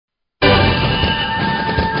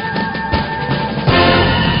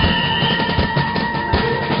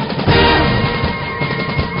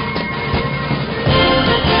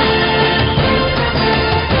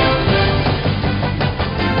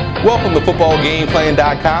Welcome to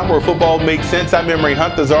footballgameplan.com, where football makes sense. I'm Memory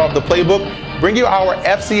Hunt, the czar of the playbook. Bring you our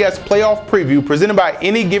FCS playoff preview presented by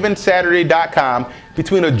AnyGivenSaturday.com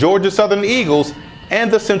between the Georgia Southern Eagles and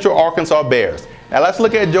the Central Arkansas Bears. Now let's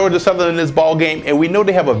look at Georgia Southern in this ball game, and we know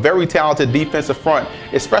they have a very talented defensive front,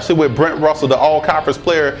 especially with Brent Russell, the all-conference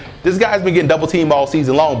player. This guy's been getting double teamed all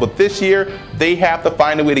season long, but this year they have to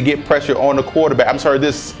find a way to get pressure on the quarterback.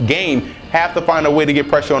 This game have to find a way to get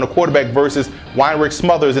pressure on the quarterback versus Weinrich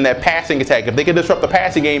Smothers in that passing attack. If they can disrupt the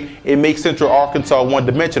passing game, it makes Central Arkansas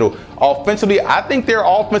one-dimensional. Offensively, I think their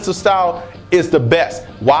offensive style is the best.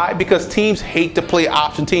 Why? Because teams hate to play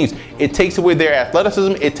option teams. It takes away their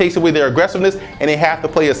athleticism, it takes away their aggressiveness, and they have to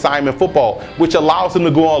play assignment football, which allows them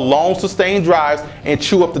to go on long, sustained drives and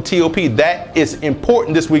chew up the TOP. That is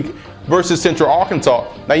important this week versus Central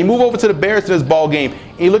Arkansas. Now you move over to the Bears in this ball game,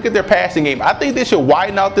 and you look at their passing game. I think they should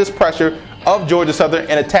widen out this pressure of Georgia Southern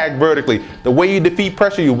and attack vertically. The way you defeat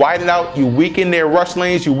pressure, you widen out, you weaken their rush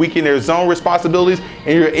lanes, you weaken their zone responsibilities,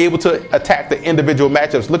 and you're able to attack the individual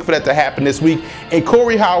matchups. Look for that to happen this week. And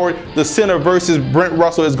Corey Howard, the center, versus Brent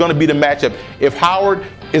Russell is going to be the matchup. If Howard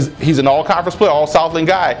he's an all-conference player, all-Southland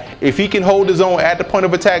guy. If he can hold his own at the point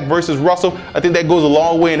of attack versus Russell, I think that goes a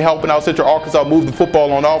long way in helping out Central Arkansas move the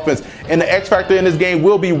football on offense. And the X factor in this game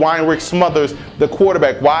will be Weinrich Smothers, the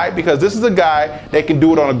quarterback. Why? Because this is a guy that can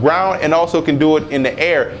do it on the ground and also can do it in the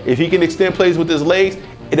air. If he can extend plays with his legs,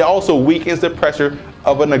 it also weakens the pressure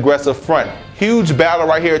of an aggressive front. Huge battle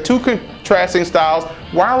right here. Two contrasting styles.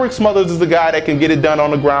 Weinrich Smothers is the guy that can get it done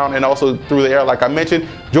on the ground and also through the air, like I mentioned.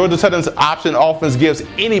 Georgia Southern's option offense gives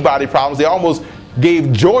anybody problems. They almost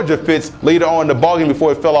gave Georgia fits later on in the ballgame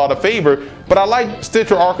before it fell out of favor. But I like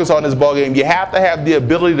Central Arkansas in this ballgame. You have to have the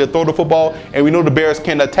ability to throw the football, and we know the Bears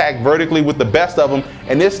can attack vertically with the best of them.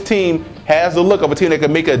 And this team has the look of a team that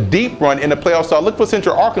can make a deep run in the playoffs. So I look for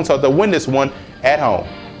Central Arkansas to win this one at home.